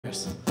Let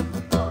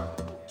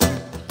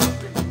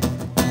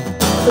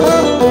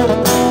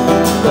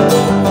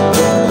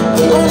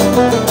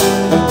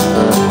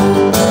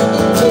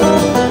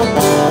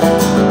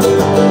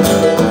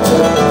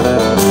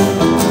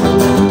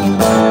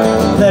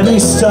me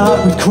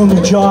start with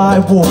Criminal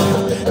Giant Walker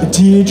and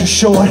Deirdre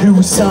Short, who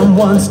was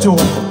someone's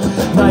daughter.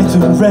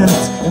 Nathan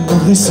Reynolds and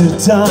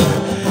Melissa Dunn,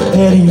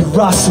 Eddie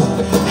Russell,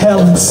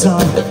 Helen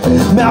Sun,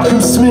 Malcolm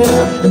Smith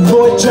and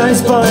Lloyd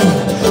James Boney,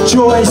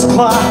 Joyce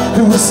Clark,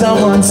 who was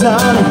someone's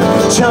auntie,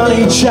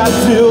 Johnny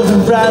Chatfield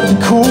and Bradley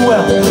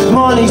Coolwell,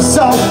 Monty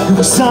Salt, who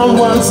was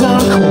someone's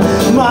uncle,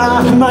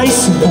 Mark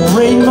Mason,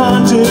 Maureen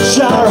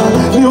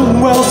Mondejara, Milton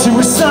Wells, who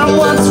was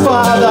someone's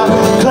father,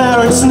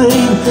 Clarence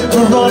Neame,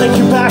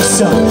 Veronica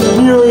Baxter,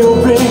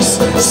 Muriel Biggs,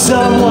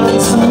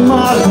 someone's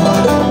mother.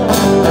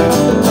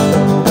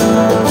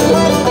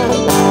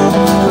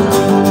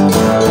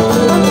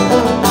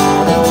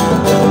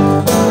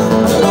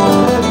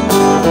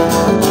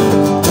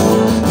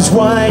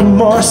 Wayne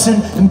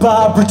Morrison and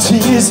Barbara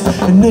Tears,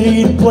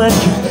 Anita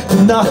Blanket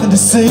and Nothing to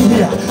See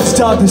Here,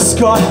 Douglas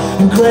Scott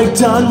and Greg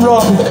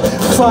Dunrobbin,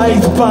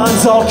 Faith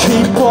Barnes, I'll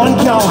keep on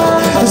going.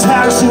 There's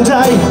Harrison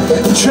Day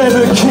and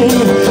Trevor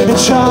King and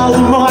Charlie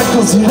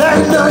Michaels. It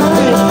ain't no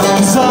thing,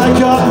 cause I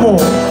got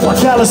more,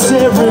 like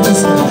Alistair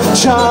Rivers and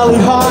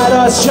Charlie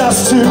Hyde. It's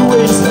just 2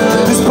 weeks.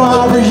 There's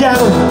Barbara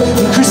Allen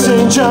and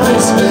Christine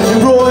Jones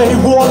and Roy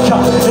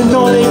Walker and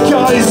Nonnie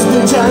Goes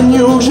and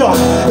Daniel Young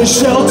and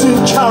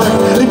Shelton Curry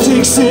and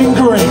Dixon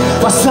Green.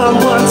 Why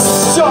someone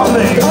stop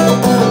me?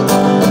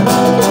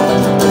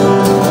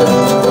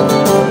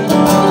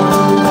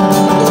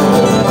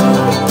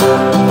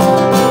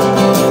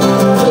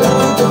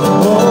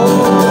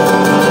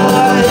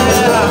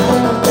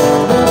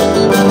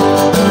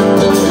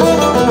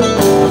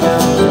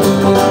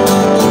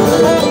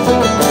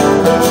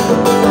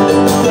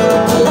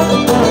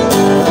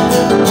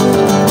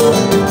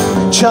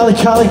 Charlie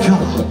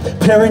Cullicutt,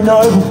 Perry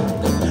Noble,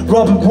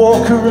 Robert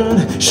Walker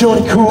and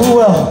Shawnee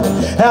Coolwell,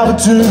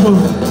 Albert Dougal,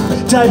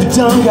 David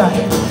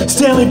Dungay,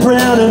 Stanley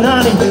Brown and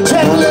Annie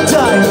Day,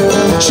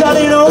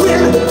 Shutting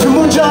Owen from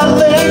Munjard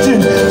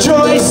Langdon,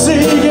 Joy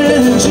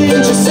Segan and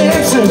Ginger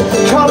Sampson,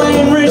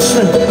 Colleen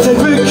Richmond,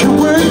 David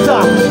Kawutha,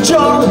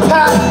 John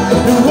Pat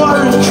and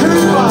Warren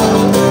Cooper.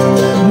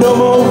 No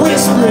more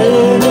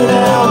whispering in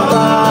our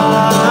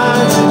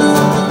minds,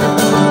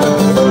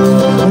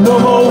 no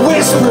more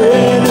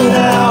whispering in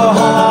our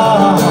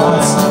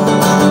hearts,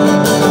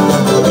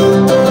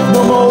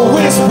 no more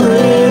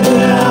whispering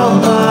in our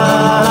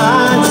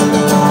minds,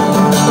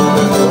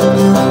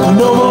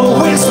 no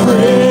more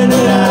whispering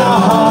in our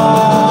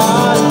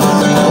hearts.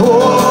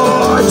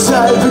 Oh,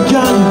 David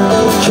Gunn,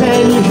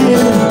 can you hear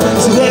me?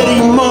 Said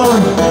Eddie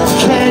Murray,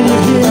 can you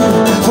hear me?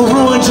 For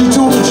Ruinji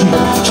Dorji,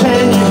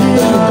 can you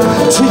hear me?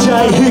 TJ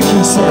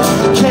Hickey said,